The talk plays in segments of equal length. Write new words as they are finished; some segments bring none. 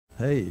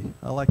Hey,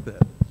 I like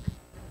that.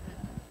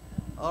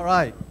 All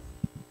right.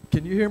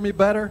 Can you hear me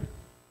better?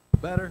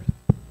 Better?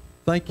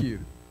 Thank you.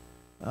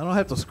 I don't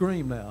have to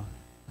scream now.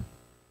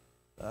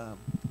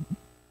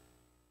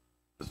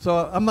 So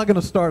I'm not going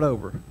to start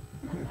over.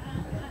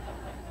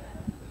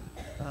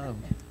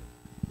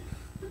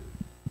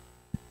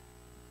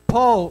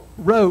 Paul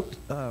wrote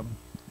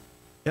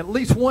at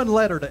least one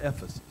letter to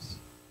Ephesus.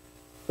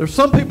 There's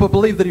some people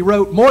believe that he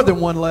wrote more than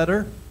one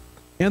letter,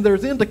 and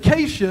there's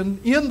indication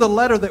in the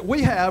letter that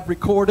we have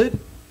recorded.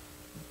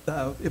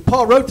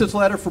 Paul wrote this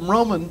letter from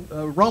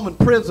Roman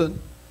prison,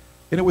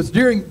 and it was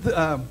during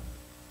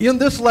in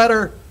this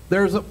letter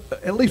there's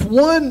at least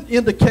one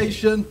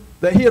indication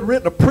that he had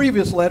written a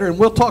previous letter, and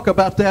we'll talk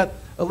about that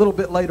a little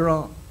bit later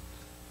on.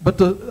 But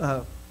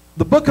the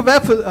book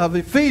of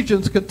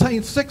Ephesians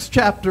contains 6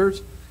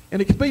 chapters,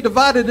 and it can be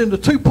divided into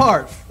 2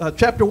 parts.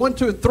 Chapter 1,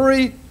 2, and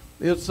 3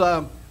 is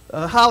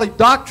highly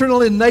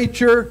doctrinal in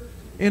nature,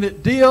 and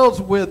it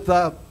deals with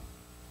the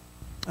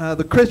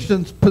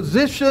Christian's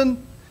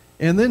position.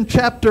 And then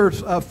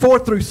chapters 4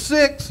 through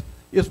 6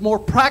 is more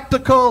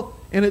practical,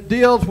 and it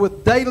deals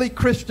with daily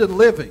Christian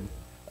living,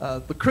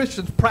 the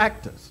Christian's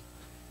practice.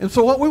 And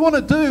so what we want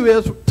to do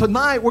is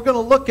tonight we're going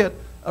to look at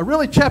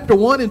really chapter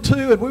 1 and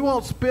 2, and we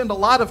won't spend a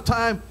lot of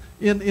time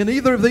in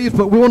either of these,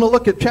 but we want to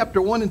look at chapter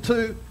 1 and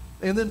 2.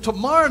 And then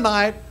tomorrow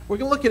night we're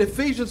going to look at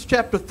Ephesians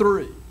chapter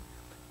 3.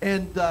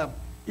 And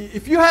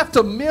if you have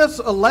to miss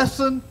a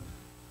lesson,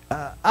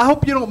 I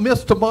hope you don't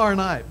miss tomorrow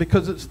night,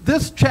 because it's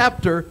this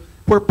chapter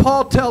where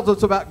Paul tells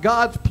us about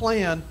God's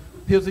plan,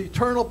 his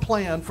eternal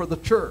plan for the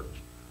church.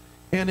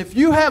 And if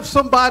you have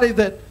somebody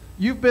that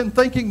you've been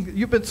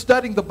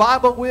studying the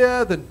Bible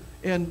with,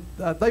 and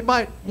they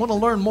might want to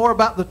learn more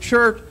about the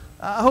church,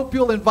 I hope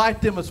you'll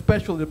invite them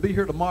especially to be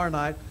here tomorrow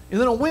night.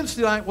 And then on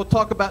Wednesday night, we'll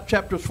talk about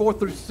chapters 4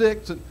 through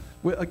 6. And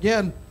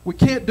again, we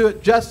can't do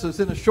it justice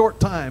in a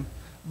short time,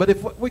 but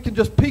if we can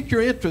just pique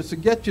your interest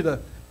and get you to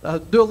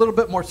do a little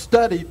bit more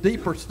study,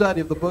 deeper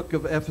study of the book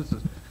of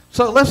Ephesus.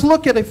 So let's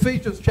look at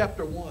Ephesians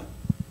chapter 1.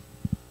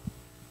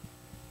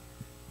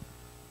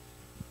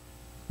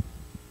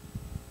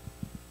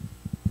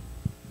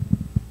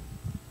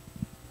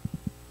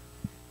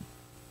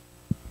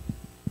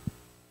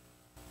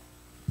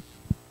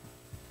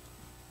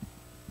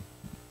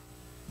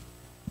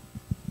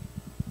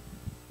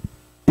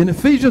 In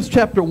Ephesians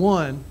chapter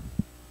 1,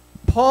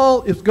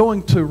 Paul is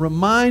going to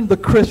remind the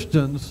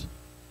Christians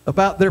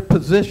about their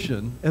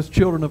position as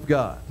children of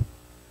God,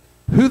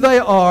 who they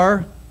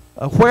are,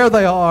 where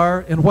they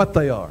are, and what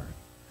they are.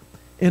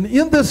 And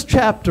in this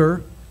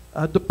chapter,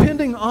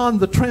 depending on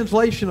the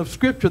translation of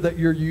Scripture that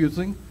you're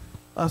using,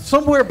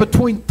 somewhere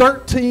between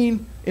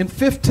 13 and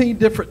 15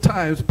 different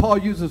times, Paul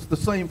uses the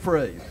same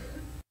phrase.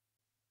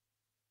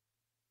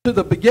 To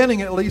the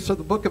beginning, at least, of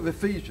the book of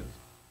Ephesians.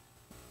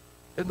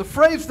 And the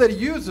phrase that he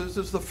uses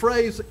is the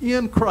phrase,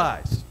 in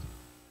Christ.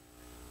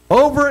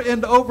 Over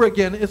and over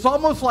again. It's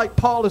almost like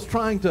Paul is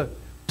trying to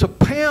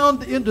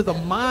pound into the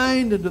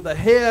mind, into the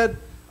head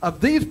of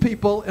these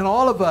people and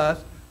all of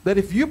us, that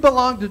if you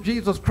belong to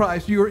Jesus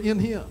Christ, you are in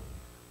him.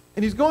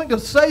 And he's going to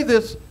say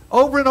this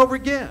over and over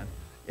again.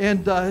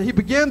 And he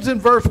begins in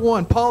verse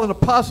 1, Paul, an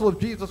apostle of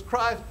Jesus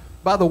Christ,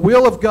 by the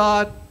will of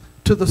God,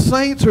 to the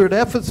saints who are at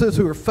Ephesus,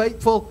 who are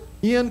faithful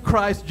in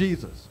Christ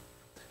Jesus.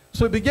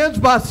 So he begins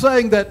by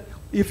saying that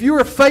if you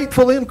are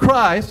faithful in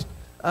Christ,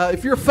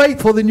 if you're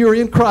faithful, then you're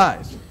in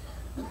Christ.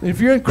 And if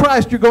you're in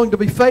Christ, you're going to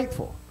be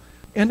faithful.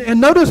 And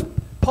notice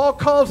Paul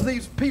calls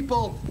these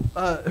people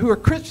who are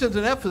Christians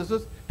in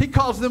Ephesus, he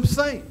calls them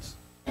saints.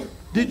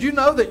 Did you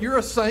know that you're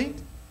a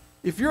saint?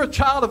 If you're a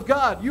child of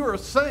God, you're a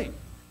saint.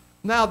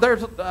 Now,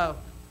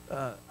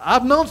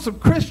 I've known some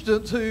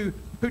Christians who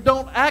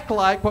don't act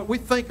like what we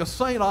think a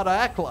saint ought to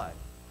act like.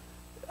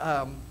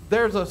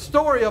 There's a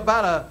story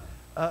about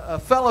a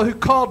fellow who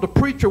called the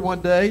preacher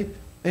one day,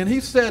 and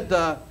he said,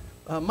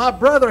 my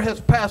brother has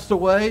passed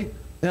away,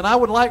 and I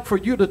would like for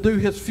you to do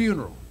his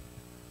funeral.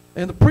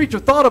 And the preacher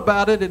thought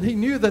about it, and he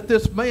knew that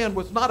this man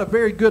was not a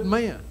very good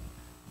man.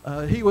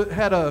 He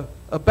had a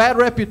bad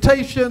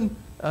reputation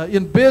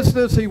in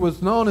business. He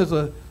was known as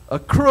a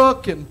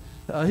crook, and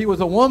he was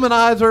a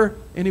womanizer,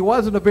 and he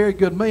wasn't a very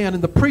good man.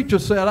 And the preacher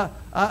said,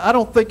 I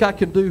don't think I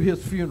can do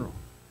his funeral.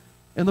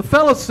 And the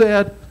fellow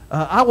said,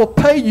 I will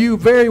pay you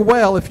very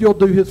well if you'll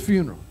do his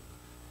funeral.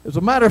 As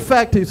a matter of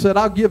fact, he said,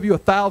 I'll give you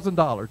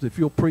 $1,000 if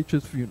you'll preach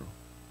his funeral.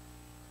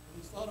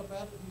 And he thought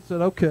about it, and he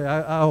said, okay,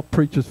 I'll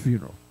preach his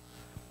funeral.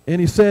 And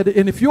he said,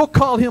 and if you'll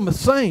call him a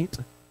saint,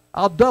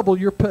 I'll double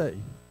your pay.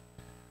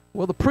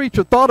 Well, the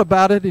preacher thought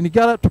about it, and he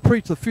got up to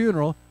preach the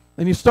funeral,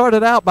 and he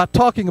started out by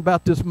talking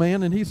about this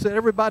man, and he said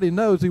everybody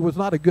knows he was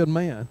not a good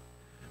man.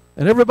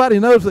 And everybody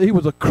knows that he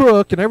was a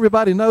crook, and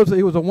everybody knows that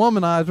he was a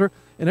womanizer,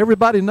 and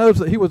everybody knows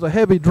that he was a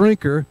heavy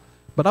drinker.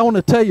 But I want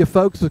to tell you,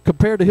 folks, that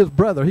compared to his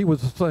brother, he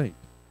was a saint.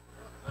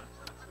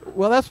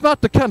 Well, that's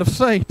not the kind of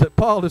saint that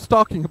Paul is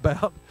talking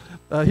about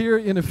here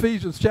in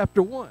Ephesians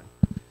chapter 1.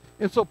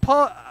 And so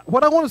Paul,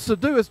 what I want us to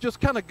do is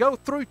just kind of go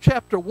through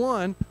chapter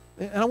 1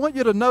 And I want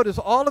you to notice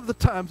all of the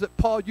times that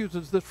Paul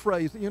uses this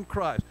phrase, in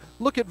Christ.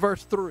 Look at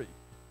verse 3.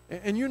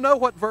 And you know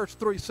what verse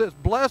 3 says.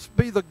 Blessed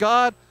be the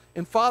God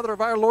and Father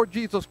of our Lord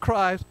Jesus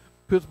Christ,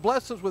 who has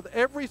blessed us with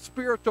every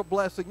spiritual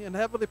blessing in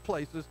heavenly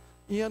places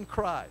in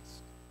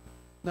Christ.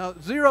 Now,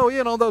 zero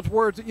in on those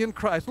words, in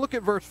Christ. Look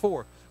at verse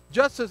 4.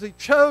 Just as he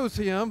chose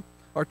him,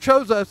 or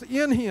chose us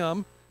in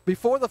him,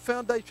 before the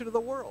foundation of the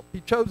world.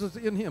 He chose us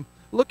in him.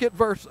 Look at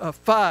verse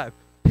 5.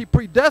 He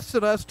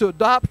predestined us to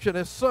adoption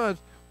as sons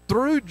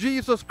through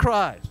Jesus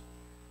Christ.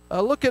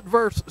 Look at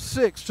verse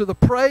 6. To the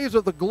praise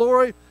of the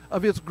glory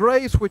of his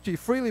grace, which he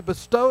freely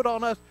bestowed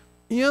on us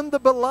in the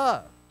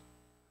beloved.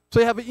 So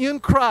you have in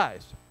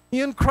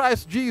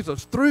Christ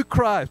Jesus, through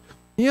Christ,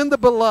 in the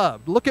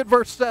beloved. Look at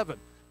verse 7.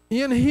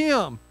 In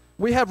him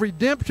we have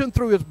redemption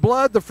through his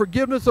blood, the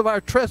forgiveness of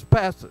our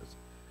trespasses.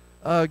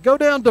 Go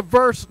down to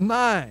verse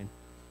 9.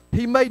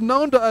 He made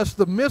known to us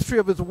the mystery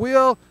of his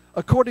will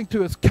according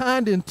to his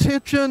kind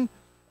intention,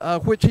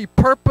 which he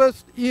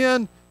purposed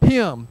in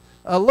him.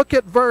 Look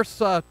at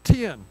verse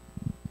 10.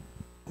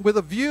 With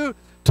a view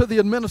to the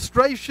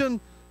administration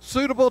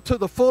suitable to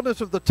the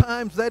fullness of the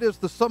times, that is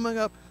the summing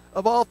up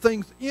of all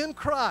things in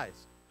Christ,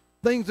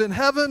 things in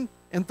heaven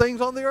and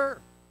things on the earth.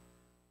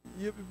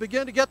 You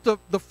begin to get the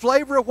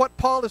flavor of what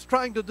Paul is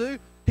trying to do.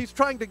 He's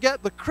trying to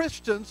get the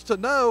Christians to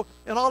know,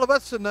 and all of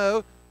us to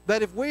know,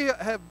 that if we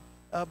have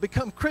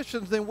become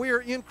Christians, then we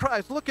are in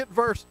Christ. Look at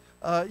verse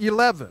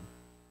 11.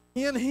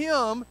 In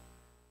him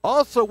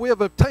also we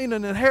have obtained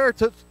an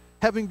inheritance,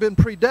 having been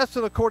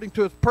predestined according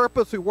to his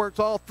purpose, who works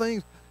all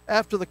things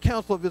after the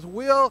counsel of his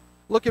will.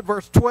 Look at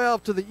verse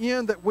 12. To the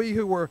end that we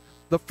who were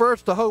the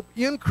first to hope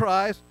in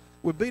Christ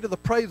would be to the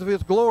praise of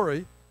his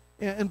glory.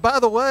 And by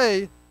the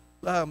way,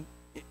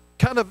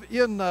 kind of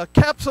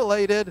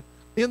encapsulated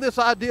in this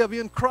idea of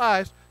in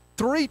Christ,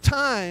 3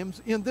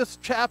 times in this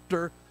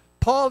chapter,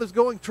 Paul is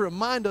going to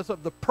remind us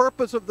of the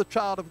purpose of the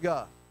child of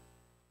God.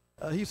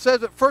 He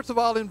says it first of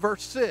all in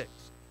verse 6,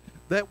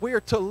 that we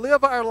are to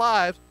live our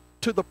lives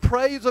to the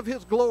praise of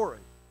his glory.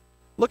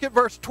 Look at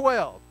verse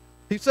 12.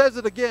 He says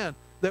it again,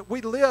 that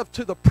we live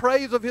to the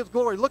praise of his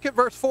glory. Look at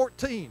verse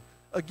 14.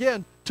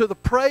 Again, to the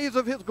praise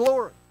of his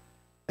glory.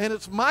 And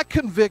it's my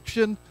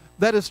conviction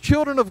that as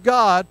children of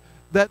God,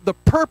 that the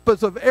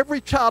purpose of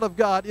every child of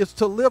God is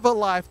to live a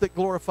life that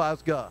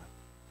glorifies God.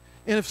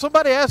 And if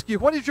somebody asks you,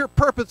 what is your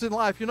purpose in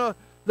life? You know,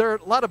 there are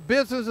a lot of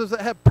businesses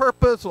that have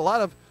purpose. A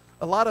lot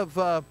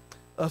of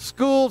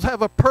schools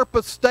have a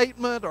purpose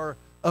statement or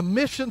a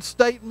mission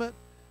statement.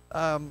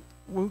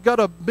 We go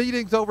to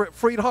meetings over at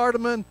Freed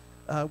Hardeman.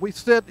 We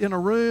sit in a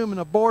room, in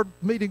a board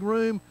meeting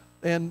room,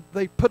 and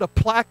they put a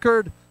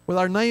placard with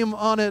our name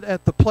on it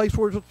at the place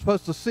where we're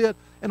supposed to sit.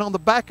 And on the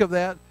back of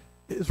that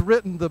is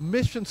written the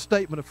mission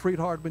statement of Freed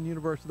Hardeman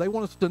University. They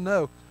want us to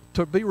know,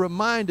 to be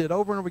reminded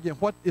over and over again,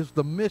 what is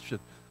the mission.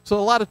 So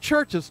a lot of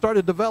churches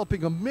started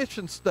developing a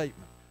mission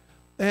statement.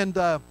 And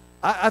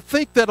I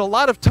think that a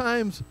lot of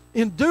times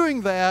in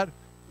doing that,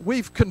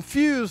 we've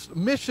confused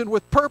mission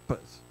with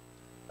purpose.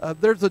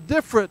 There's a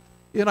difference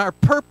in our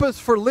purpose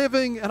for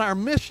living and our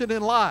mission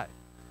in life.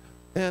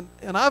 And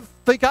I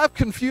think I've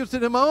confused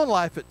it in my own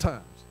life at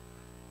times.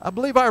 I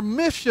believe our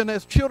mission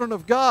as children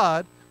of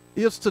God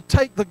is to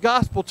take the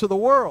gospel to the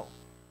world.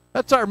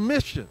 That's our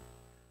mission.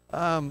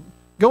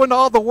 Go into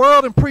all the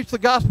world and preach the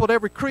gospel to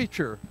every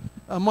creature.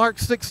 Mark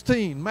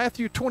 16.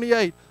 Matthew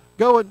 28.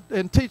 Go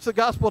and teach the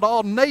gospel to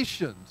all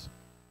nations.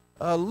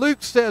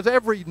 Luke says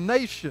every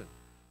nation.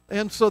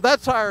 And so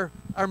that's our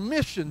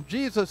mission.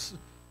 Jesus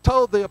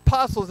told the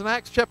apostles in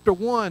Acts chapter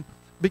 1,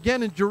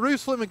 begin in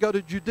Jerusalem and go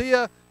to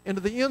Judea and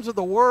to the ends of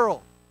the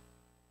world.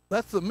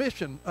 That's the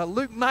mission.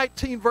 Luke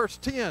 19 verse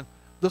 10,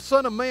 the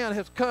Son of Man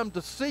has come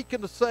to seek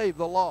and to save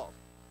the lost.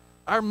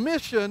 Our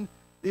mission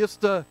is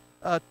to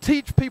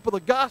teach people the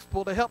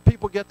gospel to help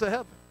people get to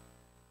heaven.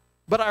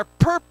 But our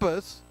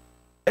purpose,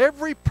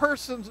 every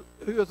person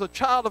who is a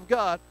child of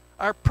God,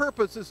 our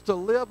purpose is to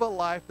live a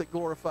life that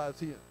glorifies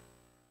him.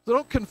 So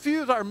don't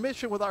confuse our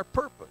mission with our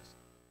purpose.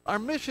 Our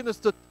mission is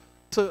to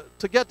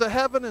get to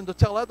heaven and to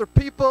tell other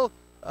people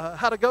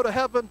how to go to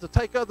heaven, to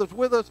take others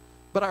with us,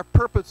 but our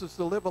purpose is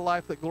to live a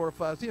life that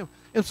glorifies him.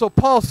 And so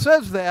Paul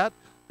says that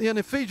in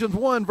Ephesians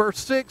 1, verse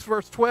 6,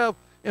 verse 12,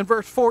 and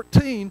verse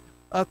 14,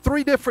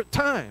 3 different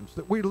times,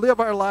 that we live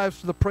our lives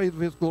to the praise of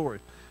his glory.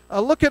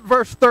 Look at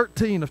verse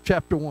 13 of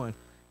chapter 1.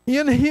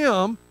 In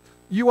him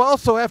you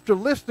also, after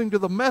listening to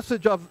the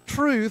message of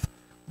truth,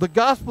 the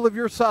gospel of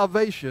your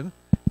salvation,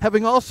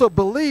 having also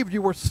believed,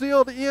 you were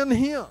sealed in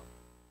him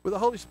with the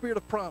Holy Spirit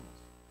of promise.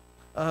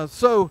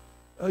 So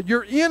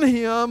you're in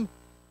him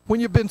when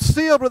you've been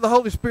sealed with the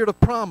Holy Spirit of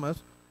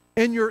promise,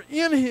 and you're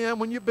in him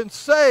when you've been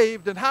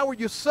saved. And how were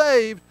you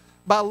saved?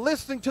 By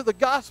listening to the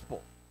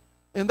gospel.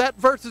 And that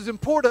verse is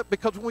important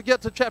because when we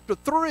get to chapter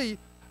 3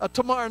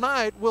 tomorrow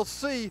night, we'll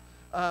see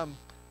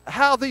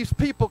how these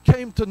people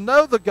came to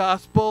know the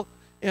gospel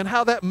and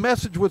how that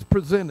message was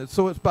presented.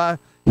 So it's by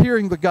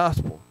hearing the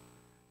gospel.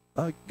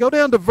 Go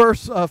down to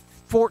verse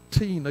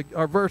 14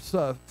 or verse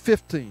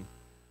 15.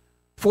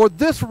 For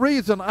this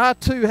reason I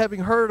too,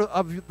 having heard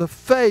of the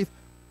faith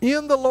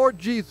in the Lord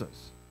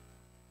Jesus.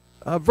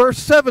 Verse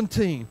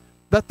 17,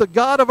 that the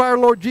God of our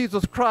Lord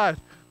Jesus Christ,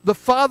 the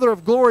Father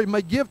of glory,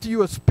 may give to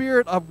you a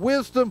spirit of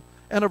wisdom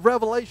and of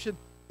revelation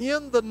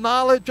in the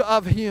knowledge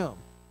of him.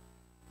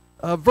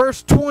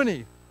 Verse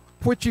 20,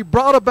 which he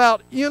brought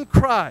about in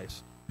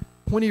Christ,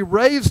 when he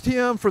raised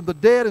him from the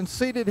dead and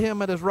seated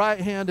him at his right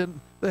hand in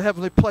the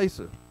heavenly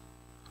places.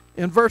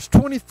 In verse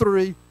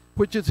 23,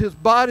 which is his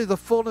body, the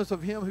fullness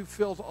of him who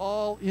fills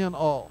all in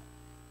all.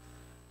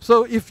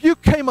 So if you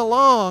came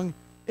along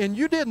and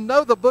you didn't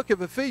know the book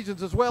of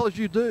Ephesians as well as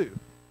you do,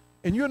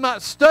 and you're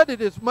not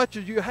studied as much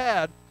as you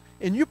had,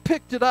 and you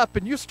picked it up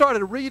and you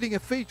started reading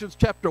Ephesians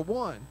chapter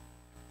 1,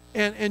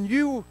 and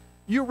you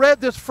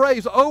read this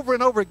phrase over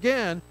and over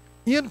again,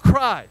 in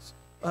Christ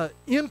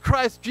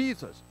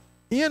Jesus,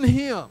 in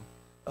him,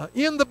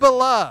 in the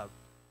beloved,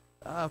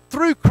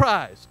 through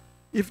Christ.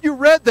 If you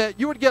read that,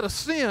 you would get a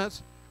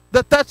sense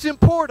that that's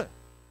important.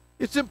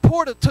 It's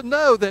important to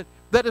know that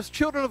as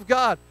children of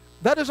God,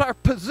 that is our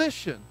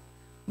position.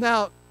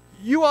 Now,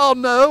 you all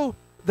know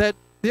that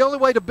the only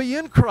way to be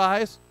in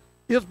Christ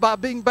is by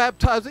being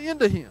baptized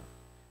into him.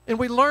 And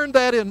we learned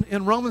that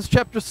in Romans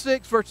chapter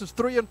 6, verses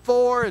 3 and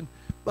 4, and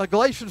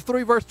Galatians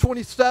 3, verse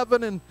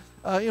 27, and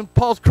in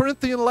Paul's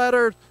Corinthian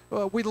letter.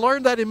 We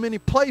learned that in many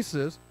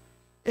places.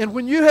 And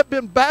when you have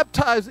been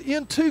baptized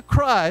into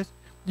Christ,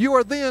 you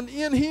are then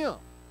in him.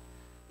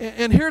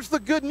 And here's the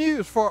good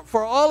news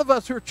for all of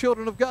us who are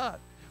children of God.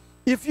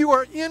 If you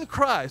are in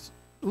Christ,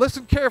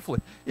 listen carefully.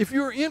 If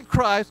you are in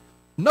Christ,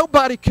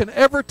 nobody can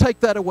ever take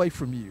that away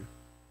from you.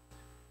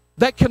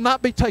 That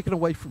cannot be taken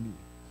away from you.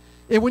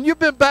 And when you've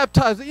been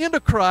baptized into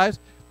Christ,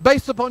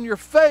 based upon your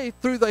faith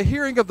through the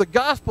hearing of the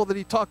gospel that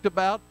he talked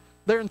about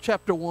there in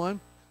chapter 1,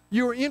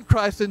 you are in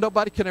Christ and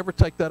nobody can ever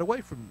take that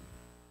away from you.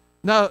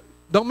 Now,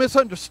 don't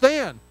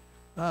misunderstand.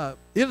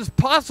 It is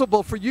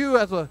possible for you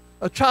as a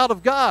child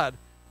of God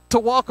to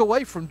walk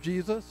away from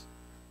Jesus.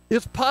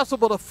 It's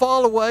possible to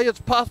fall away.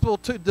 It's possible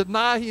to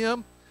deny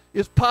him.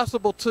 It's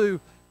possible to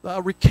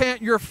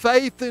recant your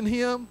faith in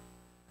him.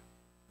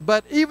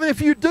 But even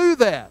if you do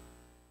that,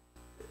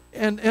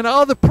 and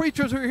all the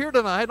preachers who are here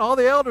tonight, and all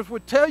the elders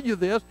would tell you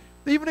this,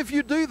 even if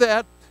you do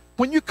that,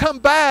 when you come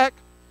back,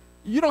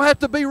 you don't have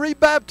to be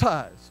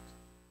rebaptized.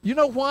 You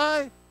know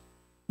why?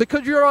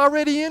 Because you're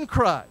already in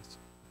Christ.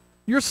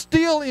 You're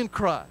still in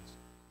Christ.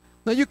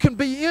 Now you can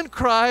be in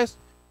Christ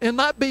and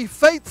not be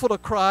faithful to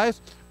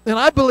Christ, and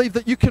I believe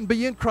that you can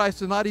be in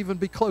Christ and not even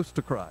be close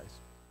to Christ.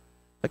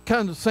 That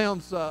kind of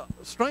sounds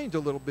strange a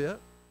little bit,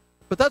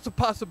 but that's a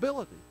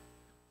possibility.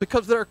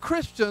 Because there are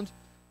Christians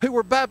who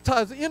were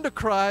baptized into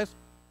Christ,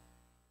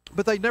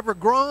 but they've never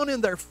grown in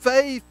their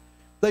faith,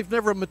 they've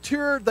never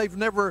matured, they've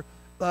never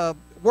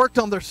worked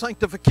on their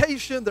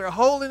sanctification, their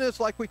holiness,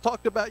 like we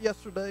talked about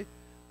yesterday,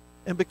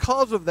 and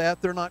because of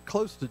that, they're not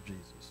close to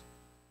Jesus.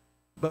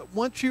 But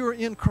once you are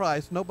in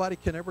Christ, nobody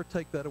can ever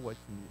take that away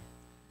from you.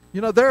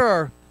 You know,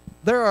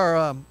 there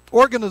are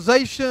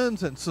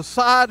organizations and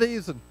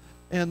societies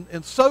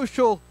and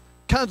social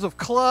kinds of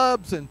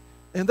clubs, and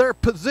there are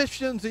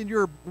positions in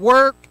your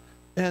work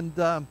and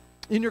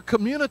in your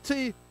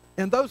community,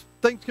 and those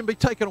things can be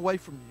taken away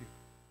from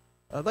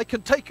you. They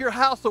can take your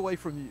house away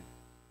from you.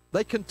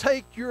 They can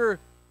take your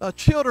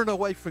children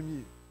away from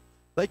you.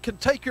 They can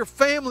take your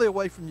family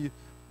away from you.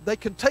 They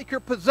can take your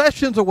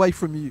possessions away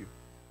from you.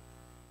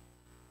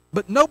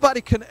 But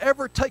nobody can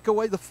ever take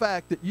away the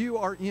fact that you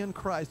are in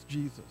Christ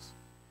Jesus.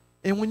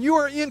 And when you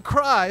are in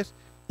Christ,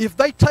 if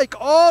they take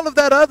all of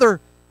that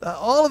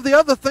all of the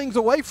other things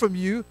away from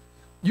you,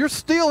 you're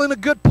still in a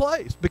good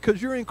place because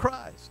you're in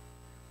Christ.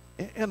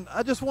 And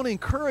I just want to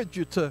encourage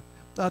you to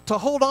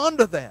hold on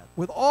to that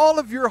with all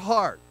of your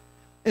heart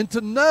and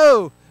to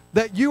know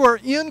that you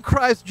are in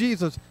Christ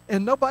Jesus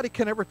and nobody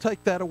can ever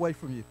take that away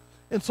from you.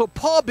 And so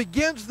Paul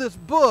begins this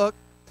book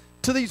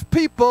to these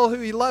people who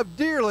he loved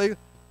dearly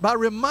by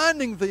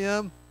reminding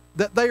them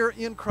that they are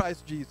in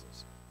Christ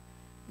Jesus.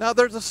 Now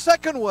there's a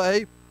second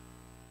way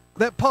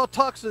that Paul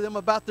talks to them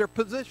about their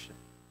position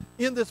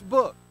in this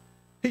book.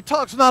 He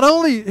not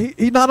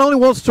only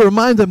wants to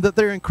remind them that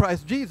they're in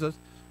Christ Jesus,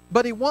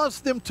 but he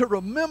wants them to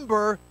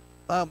remember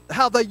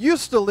how they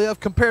used to live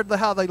compared to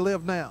how they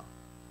live now.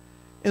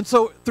 And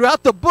so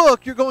throughout the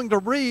book, you're going to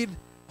read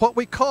what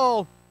we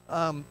call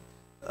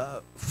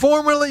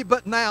formerly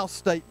but now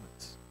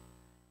statements.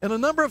 And a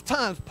number of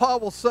times, Paul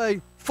will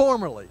say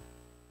formerly,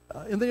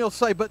 and then he'll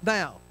say but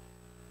now.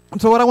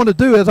 And so what I want to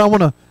do is I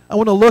want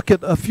to look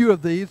at a few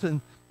of these,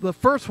 and the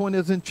first one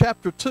is in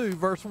chapter 2,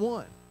 verse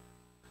 1.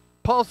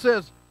 Paul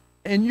says,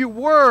 and you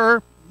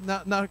were,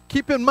 now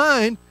keep in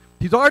mind,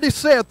 he's already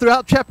said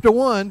throughout chapter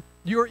 1,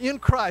 you're in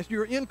Christ,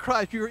 you're in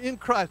Christ, you're in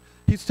Christ.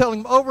 He's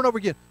telling them over and over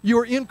again, you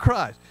are in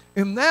Christ.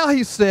 And now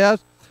he says,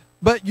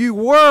 but you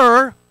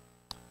were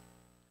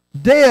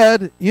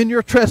dead in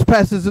your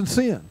trespasses and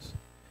sins.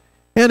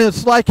 And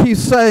it's like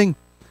he's saying,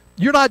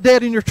 you're not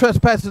dead in your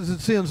trespasses and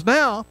sins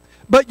now,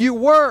 but you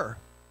were.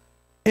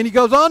 And he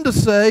goes on to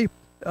say,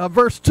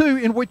 verse 2,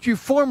 in which you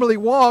formerly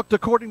walked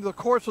according to the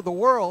course of the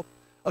world,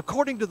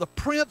 according to the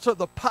prince of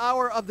the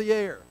power of the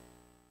air.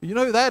 You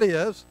know who that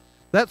is?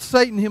 That's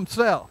Satan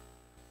himself.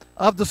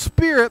 Of the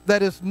spirit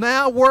that is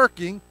now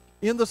working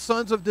in the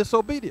sons of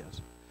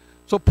disobedience.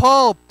 So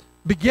Paul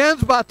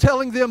begins by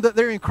telling them that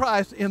they're in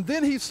Christ, and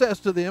then he says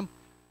to them,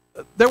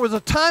 there was a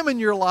time in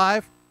your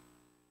life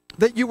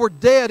that you were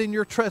dead in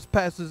your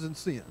trespasses and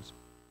sins.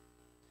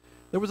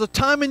 There was a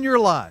time in your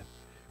life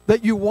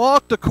that you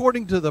walked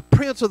according to the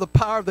prince of the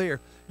power of the air.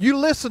 You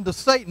listened to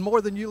Satan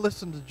more than you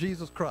listened to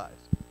Jesus Christ.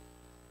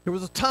 There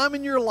was a time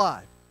in your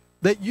life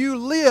that you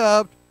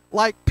lived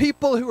like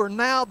people who are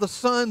now the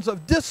sons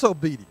of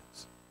disobedience.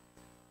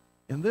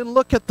 And then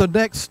look at the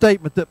next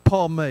statement that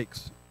Paul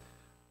makes.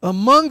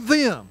 Among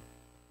them,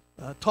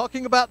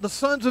 talking about the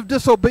sons of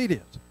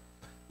disobedience,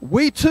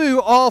 we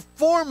too all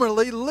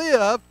formerly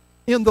lived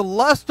in the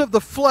lust of the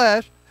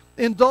flesh,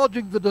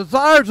 indulging the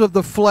desires of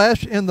the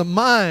flesh and the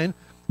mind,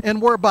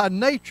 and were by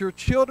nature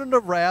children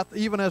of wrath,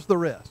 even as the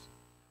rest.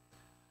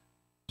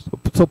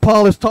 So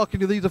Paul is talking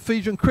to these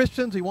Ephesian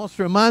Christians. He wants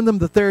to remind them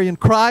that they're in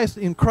Christ,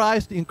 in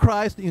Christ, in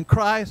Christ, in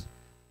Christ.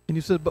 And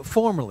he says, but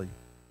formerly,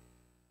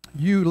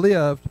 you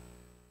lived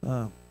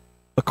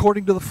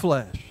according to the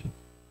flesh.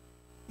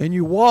 And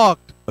you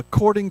walked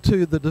according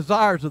to the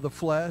desires of the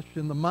flesh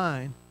and the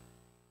mind.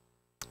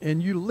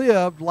 And you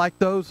lived like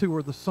those who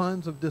were the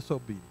sons of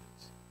disobedience.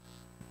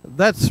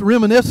 That's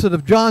reminiscent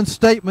of John's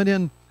statement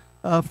in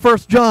 1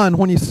 John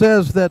when he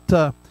says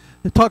that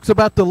it talks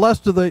about the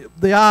lust of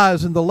the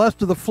eyes and the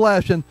lust of the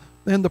flesh and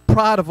the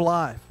pride of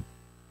life.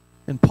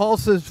 And Paul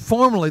says,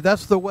 formerly,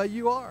 that's the way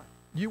you are.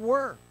 You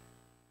were.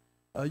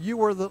 You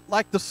were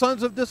like the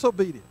sons of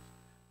disobedience.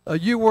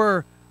 You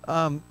were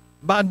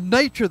by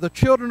nature the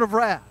children of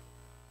wrath.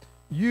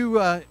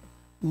 You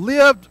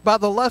lived by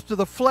the lust of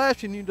the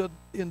flesh, and you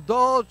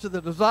indulged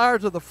the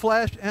desires of the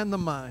flesh and the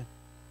mind.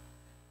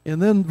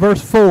 And then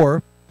verse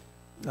 4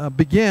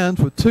 begins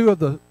with two of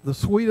the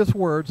sweetest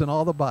words in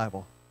all the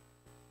Bible.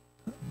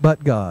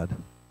 But God.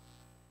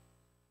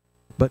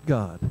 But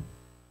God.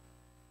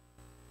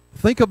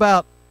 Think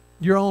about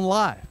your own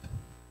life.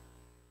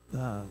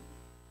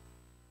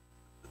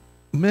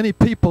 Many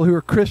people who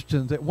are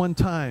Christians at one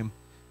time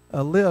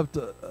lived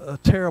a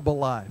terrible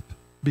life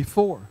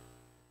before.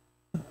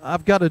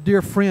 I've got a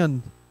dear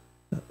friend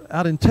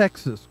out in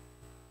Texas,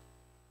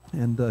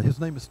 and his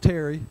name is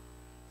Terry.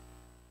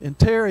 And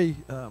Terry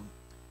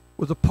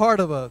was a part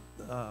of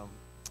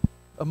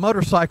a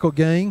motorcycle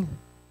gang,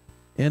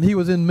 and he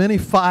was in many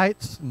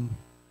fights, and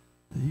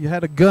he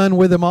had a gun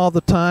with him all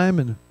the time.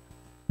 And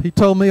he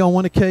told me on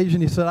one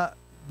occasion, he said,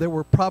 there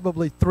were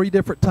probably 3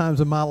 different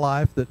times in my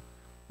life that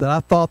I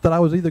thought that I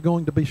was either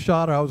going to be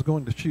shot or I was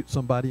going to shoot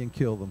somebody and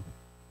kill them.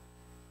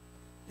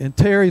 And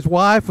Terry's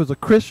wife was a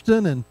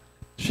Christian, and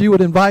she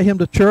would invite him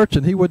to church,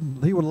 and he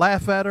would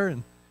laugh at her.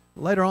 And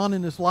later on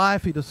in his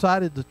life, he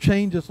decided to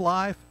change his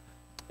life,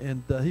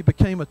 and he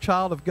became a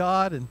child of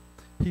God, and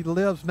he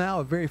lives now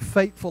a very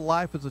faithful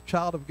life as a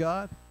child of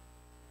God.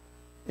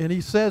 And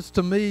he says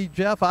to me,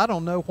 Jeff, I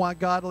don't know why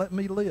God let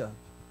me live,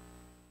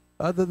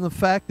 other than the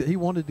fact that he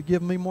wanted to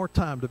give me more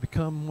time to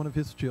become one of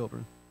his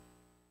children.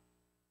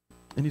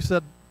 And he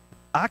said,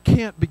 I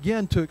can't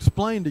begin to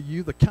explain to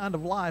you the kind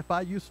of life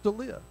I used to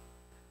live.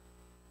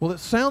 Well, it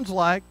sounds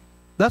like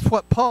that's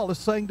what Paul is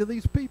saying to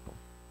these people.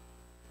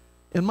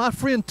 And my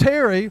friend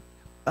Terry,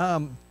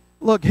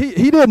 look,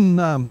 he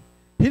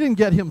didn't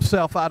get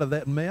himself out of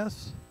that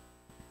mess.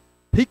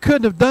 He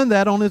couldn't have done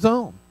that on his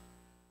own.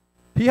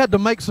 He had to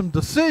make some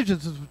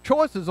decisions and some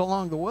choices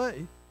along the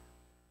way.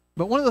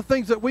 But one of the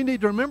things that we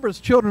need to remember as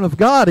children of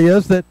God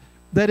is that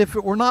if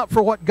it were not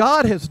for what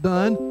God has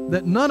done,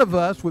 that none of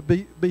us would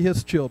be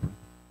his children.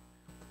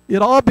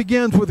 It all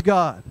begins with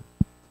God.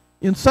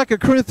 In 2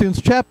 Corinthians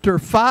chapter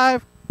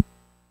 5,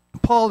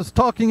 Paul is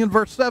talking in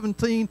verse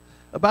 17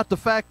 about the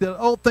fact that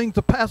old things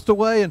have passed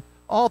away and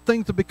all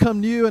things have become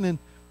new. And in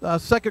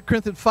 2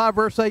 Corinthians 5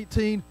 verse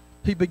 18,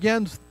 he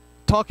begins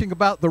talking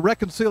about the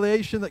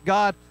reconciliation that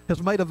God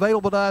has made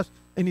available to us.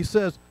 And he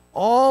says,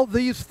 all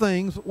these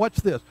things, watch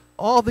this,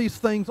 all these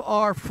things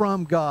are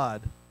from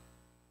God.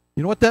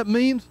 You know what that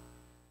means?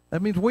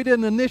 That means we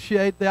didn't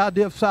initiate the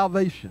idea of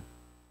salvation.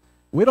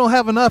 We don't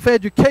have enough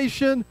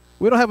education.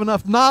 We don't have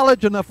enough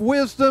knowledge, enough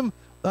wisdom,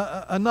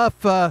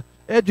 enough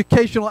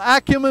educational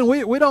acumen.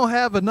 We don't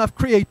have enough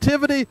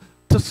creativity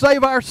to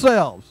save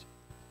ourselves.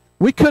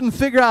 We couldn't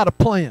figure out a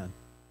plan.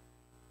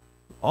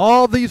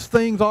 All these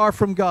things are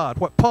from God.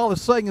 What Paul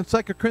is saying in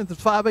 2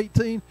 Corinthians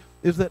 5:18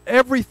 is that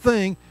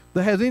everything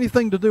that has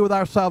anything to do with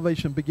our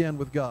salvation began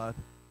with God.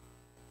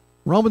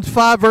 Romans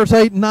 5 verse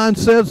 8 and 9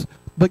 says,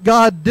 but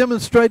God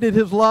demonstrated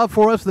his love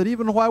for us that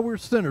even while we were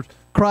sinners,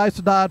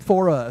 Christ died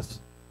for us.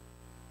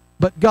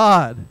 But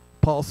God,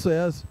 Paul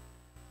says,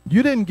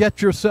 you didn't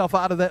get yourself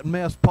out of that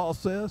mess, Paul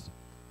says.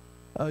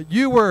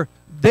 You were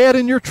dead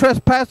in your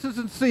trespasses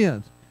and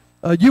sins.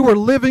 You were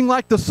living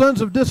like the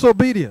sons of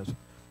disobedience.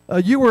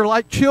 You were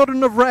like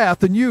children of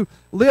wrath, and you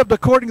lived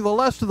according to the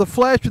lust of the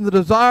flesh and the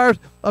desires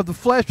of the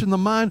flesh and the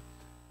mind.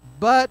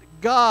 But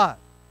God,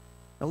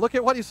 now look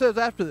at what he says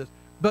after this.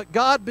 But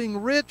God,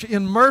 being rich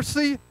in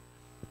mercy,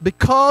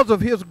 because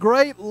of his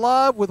great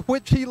love with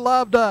which he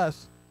loved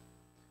us.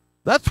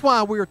 That's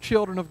why we are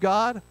children of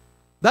God.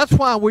 That's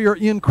why we are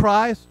in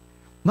Christ.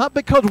 Not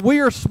because we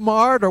are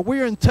smart or we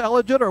are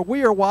intelligent or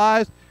we are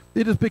wise.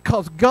 It is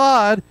because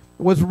God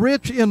was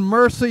rich in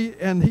mercy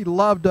and he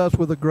loved us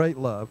with a great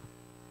love.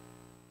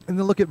 And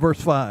then look at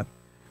verse 5.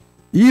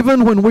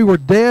 Even when we were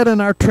dead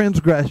in our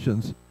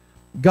transgressions,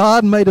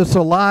 God made us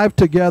alive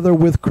together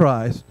with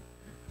Christ.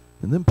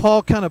 And then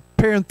Paul kind of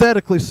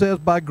parenthetically says,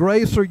 by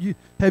grace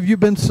have you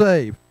been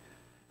saved.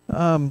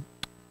 If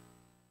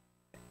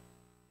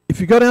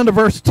you go down to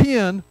verse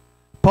 10,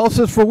 Paul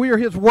says, for we are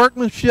his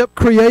workmanship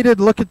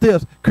created, look at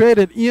this,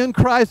 created in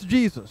Christ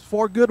Jesus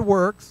for good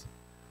works,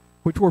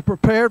 which were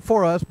prepared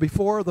for us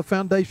before the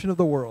foundation of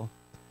the world.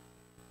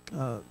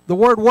 The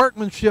word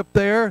workmanship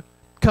there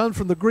comes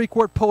from the Greek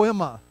word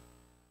poema.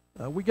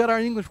 We got our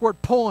English word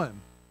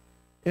poem,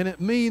 and it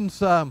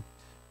means,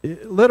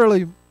 it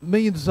literally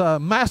means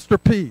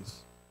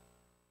masterpiece,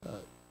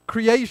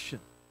 creation.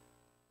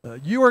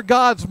 You are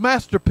God's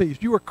masterpiece.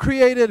 You were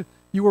created,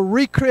 you were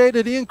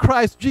recreated in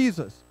Christ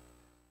Jesus.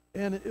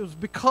 And it was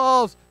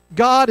because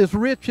God is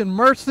rich in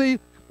mercy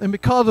and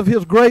because of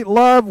his great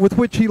love with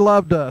which he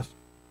loved us.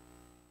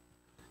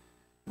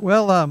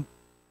 Well,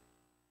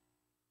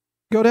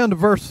 go down to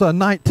verse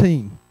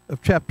 19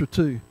 of chapter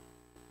 2.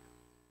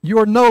 You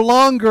are no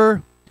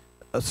longer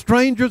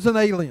strangers and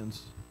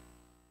aliens.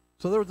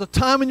 So there was a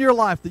time in your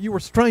life that you were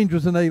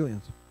strangers and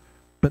aliens.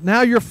 But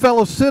now you're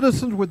fellow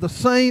citizens with the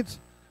saints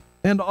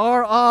and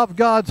are of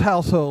God's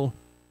household.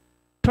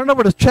 Turn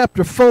over to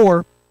chapter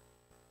 4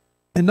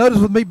 and notice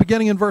with me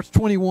beginning in verse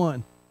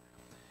 21.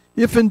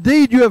 If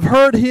indeed you have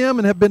heard him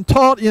and have been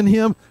taught in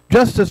him,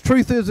 just as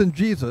truth is in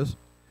Jesus,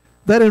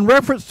 that in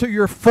reference to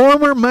your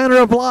former manner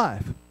of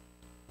life.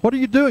 What are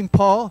you doing,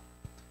 Paul?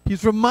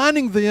 He's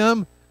reminding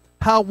them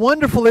how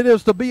wonderful it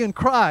is to be in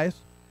Christ,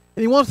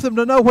 and he wants them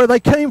to know where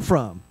they came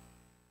from.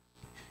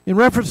 In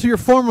reference to your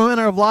former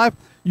manner of life,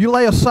 you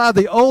lay aside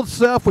the old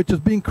self, which is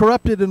being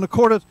corrupted in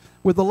accordance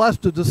with the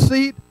lust of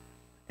deceit,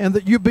 and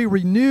that you be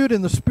renewed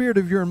in the spirit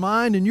of your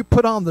mind, and you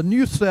put on the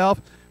new self,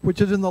 which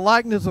is in the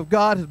likeness of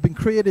God, has been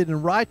created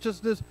in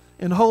righteousness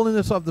and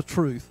holiness of the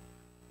truth.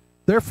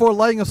 Therefore,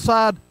 laying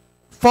aside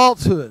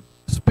falsehood,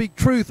 speak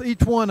truth,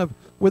 each one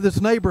with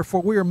his neighbor,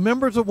 for we are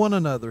members of one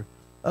another.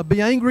 Be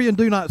angry and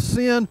do not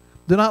sin.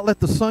 Do not let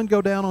the sun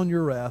go down on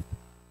your wrath.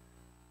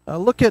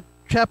 Look at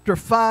chapter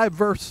 5,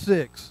 verse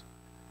 6.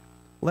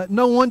 Let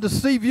no one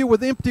deceive you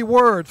with empty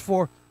words,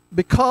 for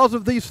because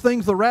of these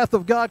things the wrath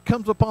of God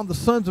comes upon the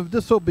sons of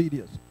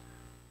disobedience.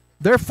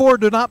 Therefore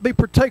do not be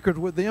partakers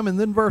with them. And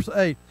then verse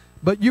 8.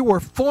 But you were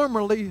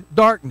formerly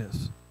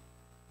darkness,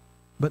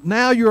 but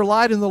now you are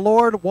light in the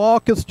Lord.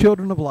 Walk as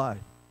children of light.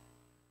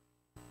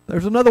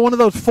 There's another one of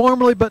those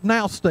formerly but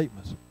now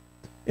statements.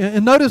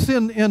 And notice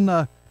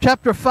in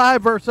chapter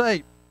 5, verse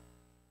 8,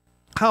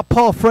 how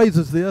Paul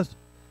phrases this.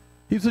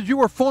 He says, you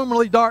were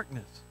formerly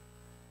darkness.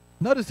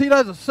 Notice he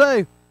doesn't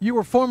say you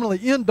were formerly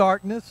in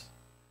darkness.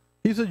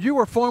 He says you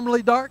were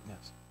formerly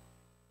darkness.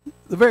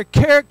 The very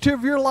character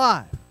of your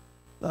life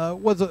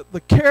was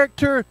the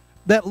character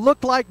that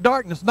looked like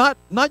darkness. Not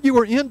you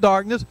were in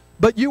darkness,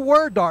 but you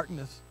were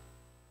darkness.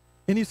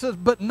 And he says,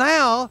 but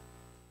now,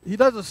 he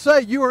doesn't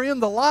say you are in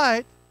the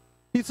light.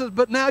 He says,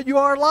 but now you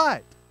are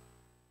light.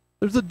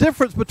 There's a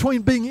difference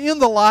between being in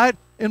the light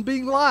and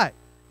being light.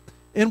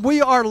 And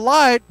we are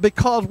light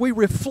because we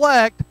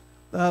reflect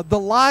the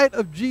light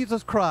of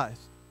Jesus Christ.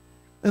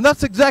 And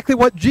that's exactly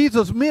what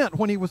Jesus meant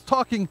when he was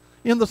talking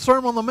in the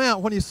Sermon on the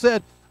Mount, when he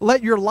said,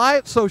 let your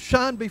light so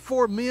shine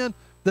before men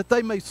that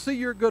they may see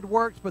your good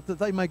works, but that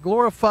they may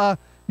glorify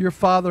your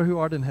Father who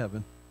art in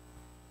heaven.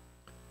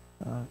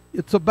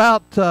 It's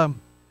about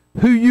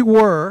who you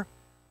were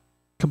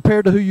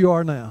compared to who you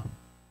are now.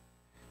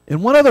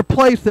 And one other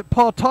place that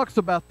Paul talks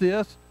about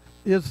this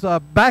is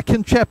back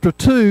in chapter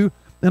 2.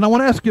 And I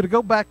want to ask you to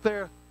go back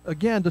there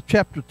again to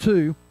chapter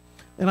 2.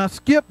 And I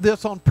skipped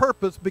this on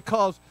purpose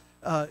because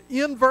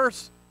in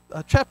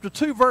chapter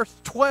 2, verse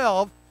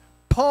 12,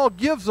 Paul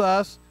gives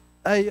us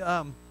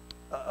a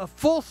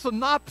full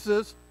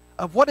synopsis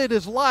of what it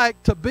is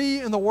like to be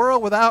in the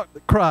world without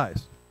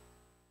Christ.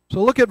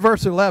 So look at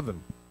verse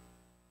 11.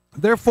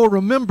 Therefore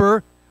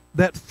remember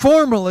that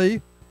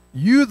formerly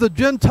you, the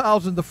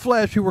Gentiles in the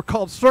flesh, who were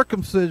called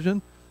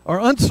circumcision or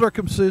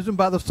uncircumcision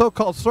by the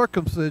so-called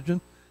circumcision,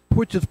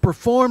 which is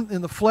performed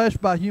in the flesh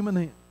by human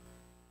hand.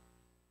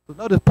 So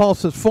notice Paul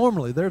says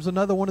formerly. There's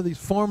another one of these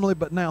formerly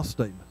but now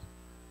statements.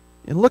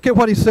 And look at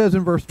what he says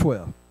in verse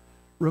 12.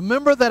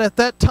 Remember that at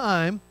that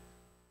time,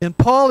 and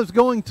Paul is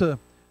going to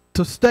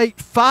state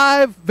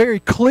 5 very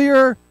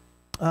clear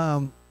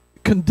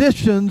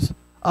conditions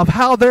of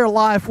how their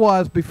life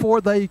was before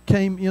they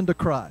came into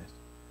Christ.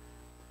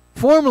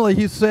 Formerly,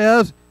 he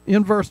says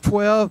in verse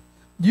 12,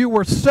 you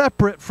were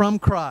separate from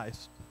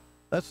Christ.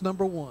 That's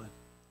number 1.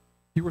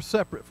 You were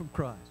separate from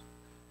Christ.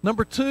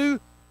 Number 2,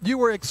 you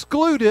were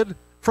excluded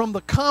from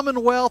the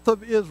commonwealth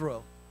of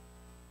Israel.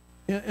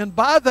 And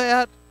by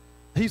that,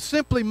 he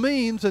simply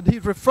means, and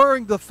he's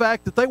referring to the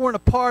fact that they weren't a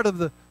part of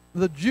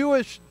the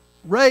Jewish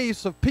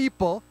race of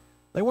people.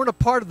 They weren't a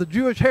part of the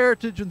Jewish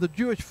heritage and the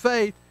Jewish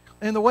faith.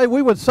 And the way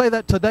we would say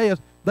that today is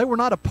they were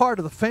not a part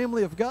of the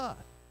family of God.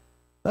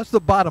 That's the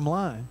bottom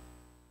line.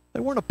 They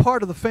weren't a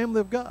part of the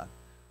family of God.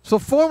 So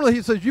formerly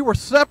he says you were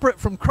separate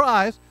from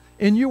Christ,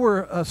 and you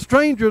were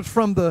strangers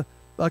from the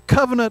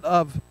covenant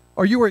of,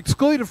 or you were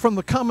excluded from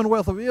the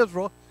commonwealth of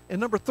Israel. And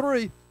number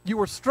 3, you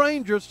were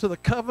strangers to the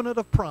covenant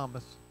of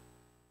promise.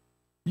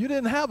 You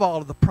didn't have all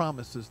of the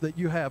promises that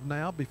you have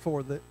now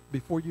before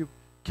you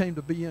came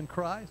to be in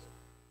Christ.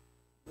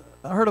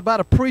 I heard about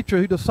a preacher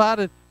who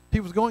decided he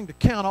was going to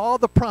count all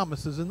the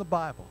promises in the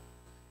Bible.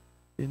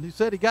 And he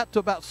said he got to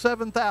about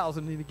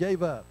 7,000 and he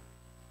gave up.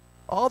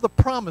 All the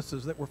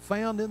promises that were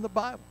found in the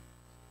Bible.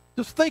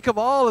 Just think of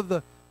all of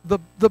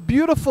the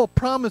beautiful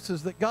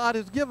promises that God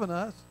has given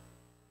us.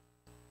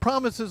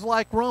 Promises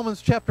like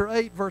Romans chapter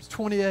 8, verse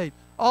 28.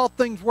 All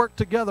things work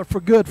together for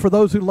good for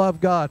those who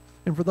love God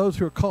and for those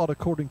who are called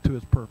according to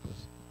his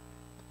purpose.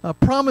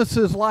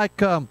 Promises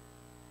like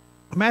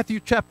Matthew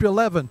chapter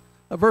 11,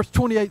 verse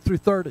 28 through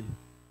 30.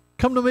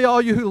 Come to me,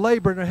 all you who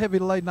labor and are heavy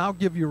laden, I'll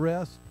give you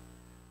rest.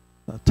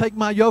 Take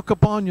my yoke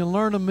upon you and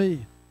learn of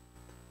me.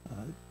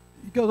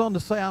 He goes on to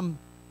say, I'm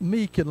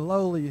meek and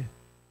lowly.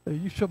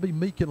 You shall be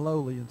meek and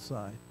lowly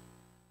inside.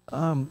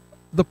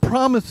 The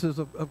promises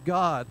of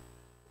God.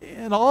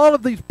 And all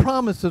of these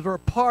promises are a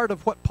part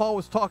of what Paul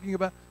was talking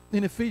about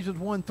in Ephesians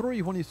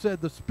 1:3 when he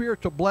said the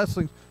spiritual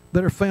blessings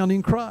that are found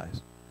in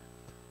Christ.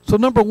 So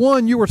number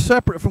 1, you were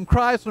separate from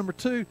Christ. Number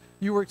 2,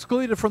 you were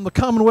excluded from the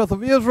commonwealth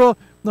of Israel.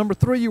 Number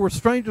 3, you were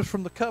strangers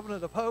from the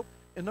covenant of hope.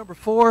 And number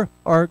 4,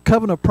 or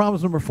covenant of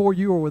promise, number 4,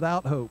 you were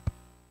without hope.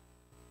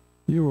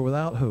 You were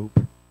without hope.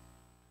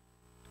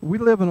 We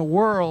live in a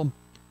world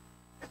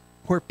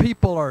where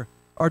people are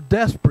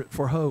desperate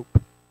for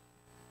hope.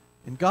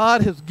 And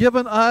God has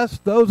given us,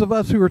 those of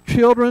us who are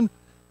children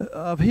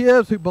of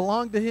his, who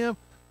belong to him,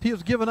 he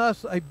has given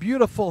us a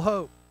beautiful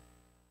hope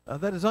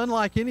that is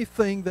unlike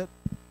anything that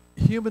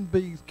human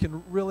beings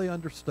can really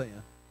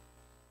understand.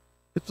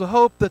 It's a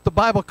hope that the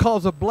Bible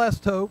calls a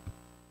blessed hope.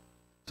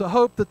 It's a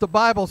hope that the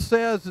Bible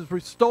says is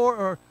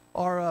restored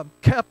or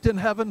kept in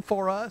heaven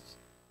for us.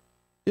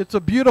 It's a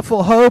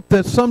beautiful hope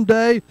that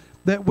someday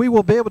that we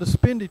will be able to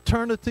spend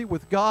eternity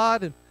with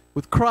God and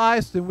with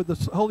Christ and with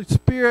the Holy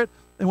Spirit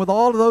and with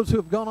all of those who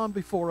have gone on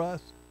before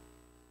us.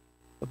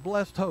 A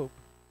blessed hope.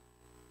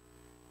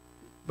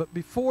 But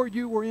before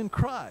you were in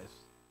Christ,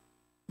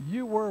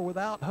 you were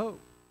without hope.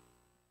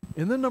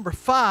 And then number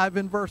 5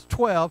 in verse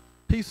 12,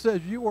 he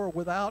says you were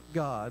without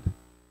God.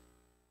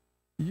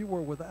 You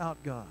were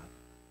without God.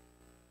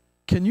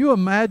 Can you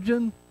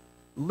imagine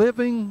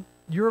living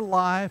your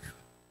life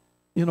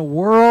in a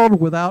world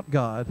without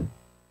God?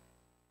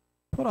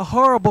 What a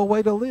horrible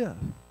way to live.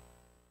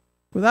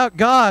 Without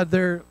God,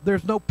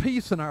 there's no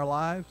peace in our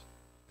lives.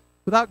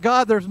 Without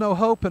God, there's no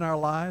hope in our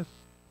lives.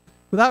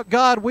 Without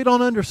God, we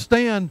don't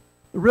understand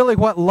really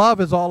what love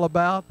is all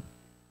about.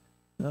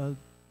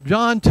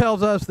 John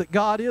tells us that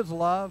God is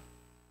love.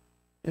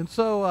 And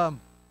so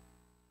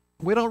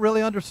we don't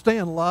really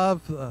understand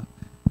love.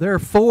 There are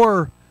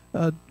 4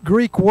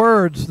 Greek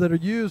words that are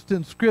used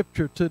in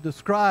Scripture to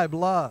describe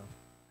love.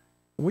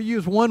 We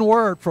use one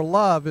word for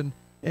love,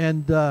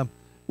 and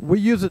we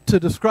use it to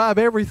describe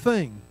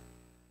everything.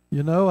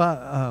 You know,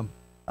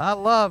 I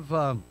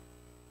love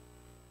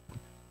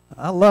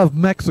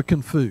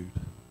Mexican food.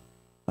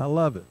 I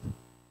love it.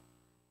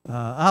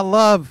 I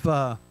love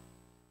a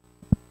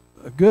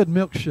good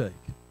milkshake.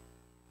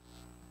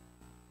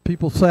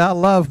 People say, I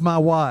love my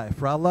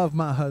wife, or I love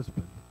my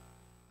husband.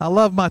 I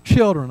love my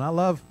children. I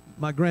love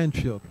my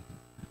grandchildren.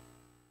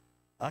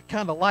 I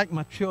kind of like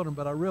my children,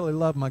 but I really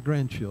love my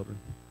grandchildren.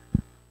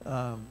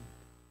 I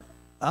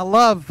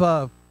love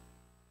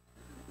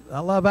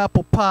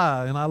apple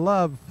pie, and I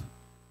love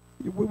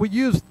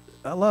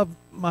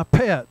my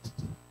pets.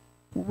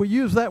 We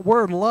use that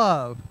word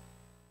love,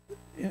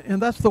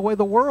 and that's the way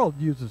the world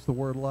uses the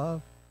word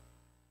love.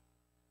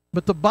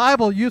 But the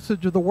Bible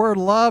usage of the word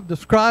love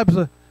describes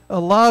a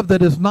love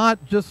that is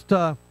not just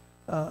a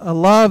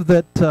love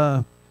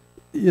that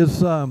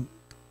is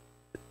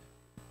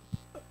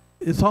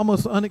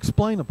almost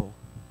unexplainable.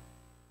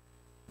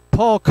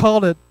 Paul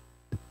called it,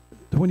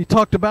 when he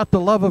talked about the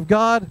love of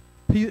God,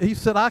 he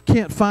said, I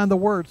can't find the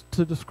words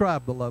to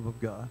describe the love of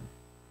God.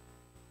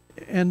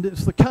 And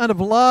it's the kind of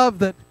love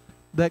that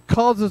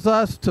causes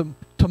us to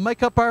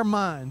make up our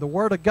mind. The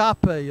word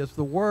agape is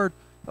a word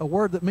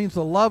that means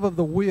the love of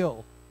the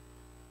will.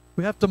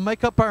 We have to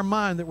make up our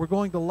mind that we're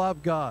going to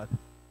love God.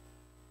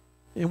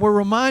 And we're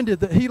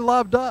reminded that he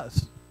loved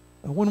us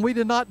when we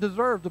did not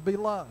deserve to be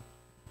loved.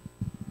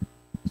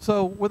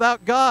 So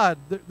without God,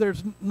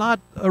 there's not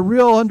a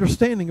real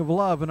understanding of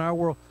love in our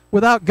world.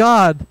 Without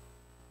God,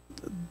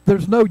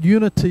 there's no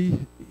unity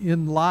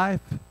in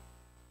life.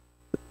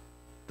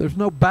 There's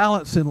no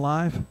balance in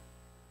life.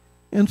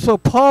 And so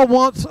Paul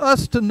wants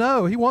us to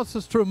know, he wants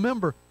us to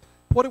remember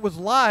what it was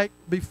like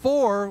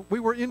before we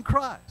were in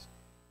Christ.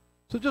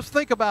 So just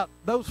think about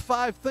those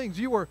 5 things.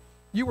 You were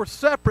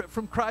separate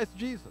from Christ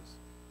Jesus.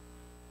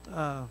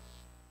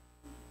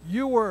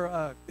 You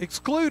were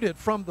excluded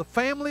from the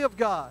family of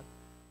God.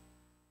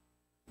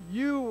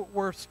 you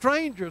were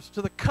strangers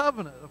to the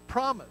covenant of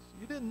promise.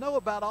 You didn't know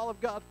about all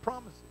of God's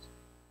promises.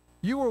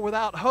 You were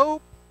without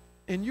hope,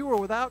 and you were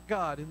without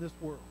God in this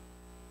world.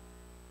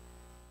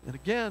 And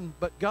again,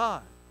 but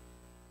God.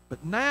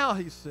 But now,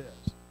 he says,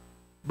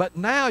 but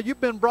now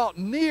you've been brought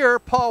near,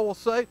 Paul will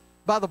say,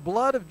 by the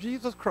blood of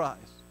Jesus Christ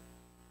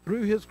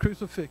through his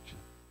crucifixion.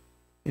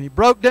 And he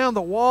broke down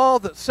the wall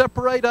that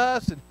separates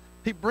us, and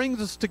he brings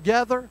us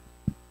together.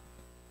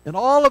 And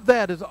all of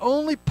that is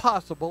only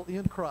possible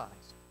in Christ.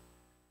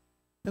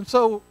 And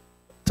so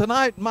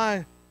tonight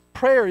my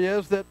prayer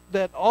is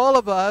that all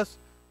of us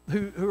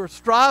who are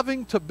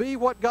striving to be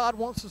what God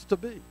wants us to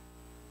be,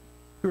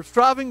 who are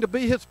striving to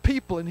be his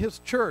people in his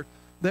church,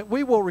 that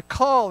we will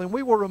recall and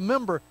we will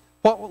remember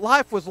what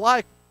life was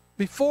like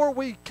before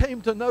we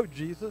came to know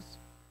Jesus,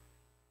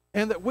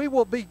 and that we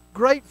will be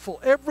grateful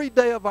every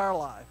day of our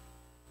life.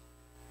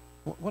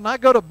 When I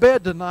go to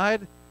bed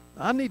tonight,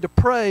 I need to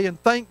pray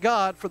and thank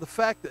God for the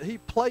fact that he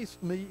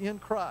placed me in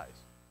Christ,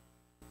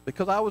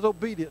 because I was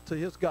obedient to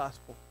his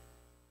gospel,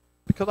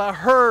 because I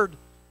heard,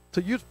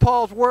 to use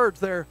Paul's words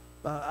there,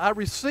 I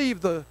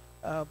received the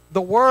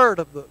word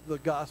of the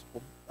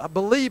gospel. I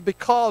believe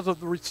because of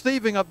the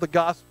receiving of the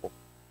gospel.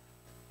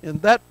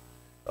 And that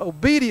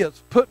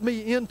obedience put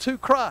me into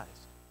Christ.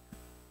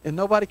 And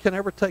nobody can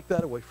ever take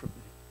that away from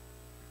me.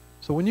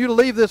 So when you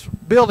leave this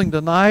building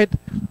tonight,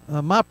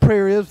 my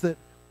prayer is that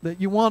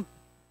you won't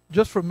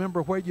just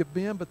remember where you've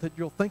been, but that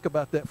you'll think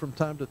about that from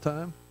time to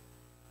time.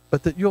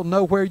 But that you'll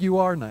know where you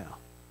are now.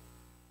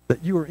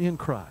 That you are in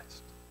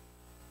Christ.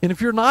 And if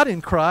you're not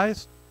in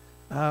Christ,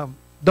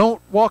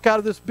 don't walk out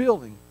of this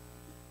building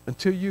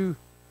until you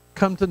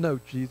come to know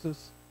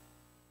Jesus,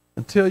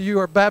 until you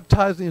are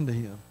baptized into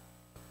him.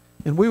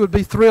 And we would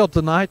be thrilled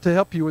tonight to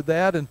help you with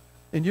that.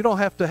 And you don't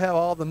have to have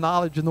all the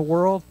knowledge in the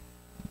world.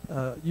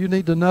 You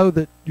need to know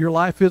that your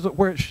life isn't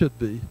where it should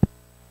be.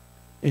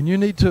 And you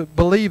need to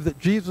believe that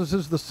Jesus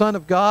is the Son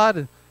of God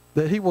and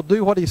that he will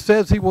do what he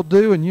says he will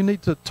do. And you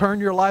need to turn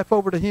your life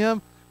over to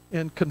him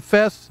and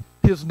confess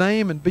his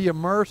name and be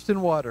immersed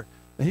in water.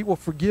 And he will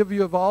forgive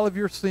you of all of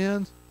your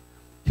sins.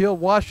 He'll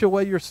wash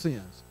away your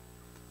sins.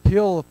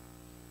 He'll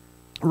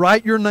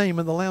write your name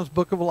in the Lamb's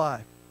Book of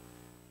Life.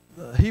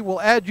 He will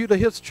add you to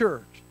his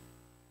church.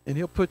 And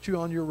he'll put you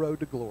on your road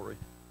to glory.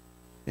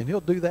 And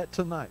he'll do that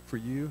tonight for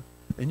you.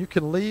 And you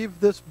can leave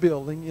this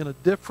building in a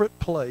different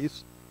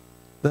place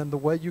than the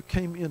way you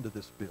came into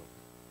this building.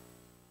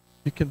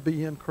 You can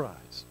be in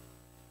Christ.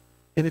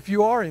 And if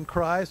you are in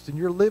Christ and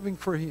you're living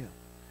for him,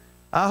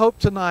 I hope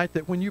tonight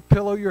that when you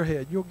pillow your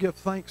head, you'll give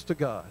thanks to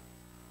God.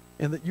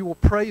 And that you will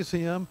praise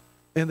him,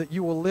 and that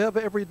you will live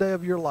every day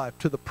of your life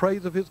to the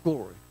praise of his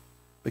glory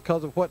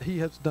because of what he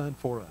has done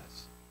for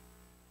us.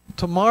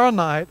 Tomorrow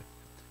night,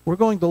 we're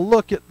going to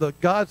look at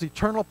God's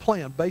eternal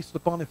plan based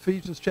upon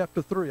Ephesians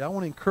chapter 3. I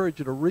want to encourage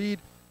you to read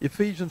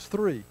Ephesians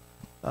 3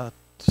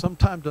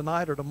 sometime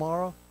tonight or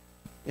tomorrow.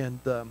 And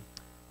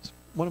it's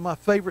one of my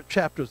favorite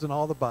chapters in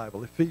all the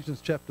Bible, Ephesians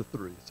chapter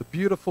 3. It's a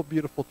beautiful,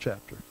 beautiful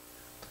chapter.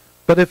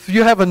 But if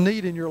you have a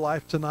need in your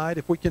life tonight,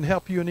 if we can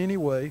help you in any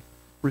way,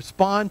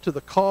 respond to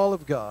the call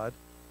of God,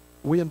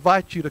 we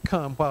invite you to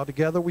come while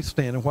together we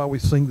stand and while we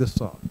sing this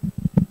song.